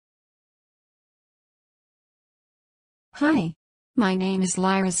Hi. My name is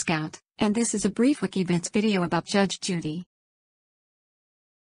Lyra Scout, and this is a brief Wikivids video about Judge Judy.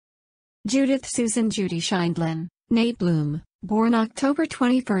 Judith Susan Judy Scheindlin, née Bloom, born October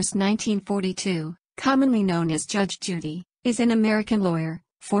 21, 1942, commonly known as Judge Judy, is an American lawyer,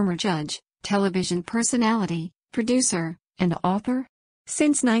 former judge, television personality, producer, and author.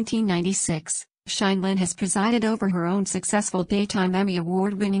 Since 1996, Scheindlin has presided over her own successful daytime Emmy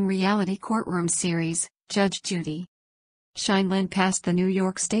Award-winning reality courtroom series, Judge Judy. Scheindlin passed the New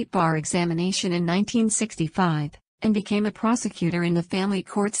York State Bar examination in 1965, and became a prosecutor in the family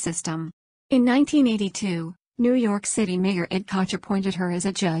court system. In 1982, New York City Mayor Ed Koch appointed her as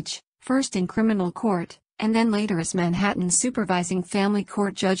a judge, first in criminal court, and then later as Manhattan's supervising family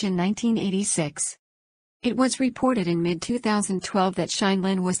court judge in 1986. It was reported in mid-2012 that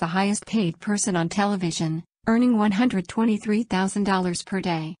Scheindlin was the highest-paid person on television, earning $123,000 per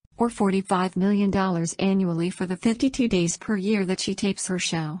day, or $45 million annually for the 52 days per year that she tapes her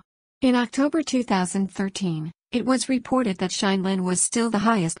show. In October 2013, it was reported that Scheindlin was still the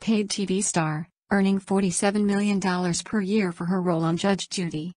highest-paid TV star, earning $47 million per year for her role on Judge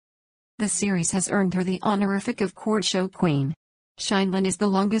Judy. The series has earned her the honorific of Court Show Queen. Scheindlin is the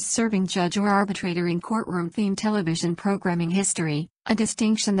longest-serving judge or arbitrator in courtroom-themed television programming history, a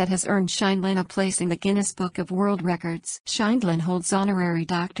distinction that has earned Scheindlin a place in the Guinness Book of World Records. Scheindlin holds honorary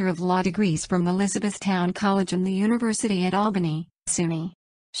Doctor of Law degrees from Elizabethtown College and the University at Albany, SUNY.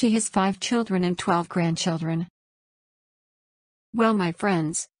 She has 5 children and 12 grandchildren. Well, my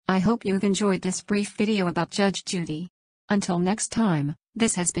friends, I hope you've enjoyed this brief video about Judge Judy. Until next time,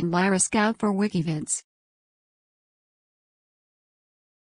 this has been Lyra Scout for Wikivids.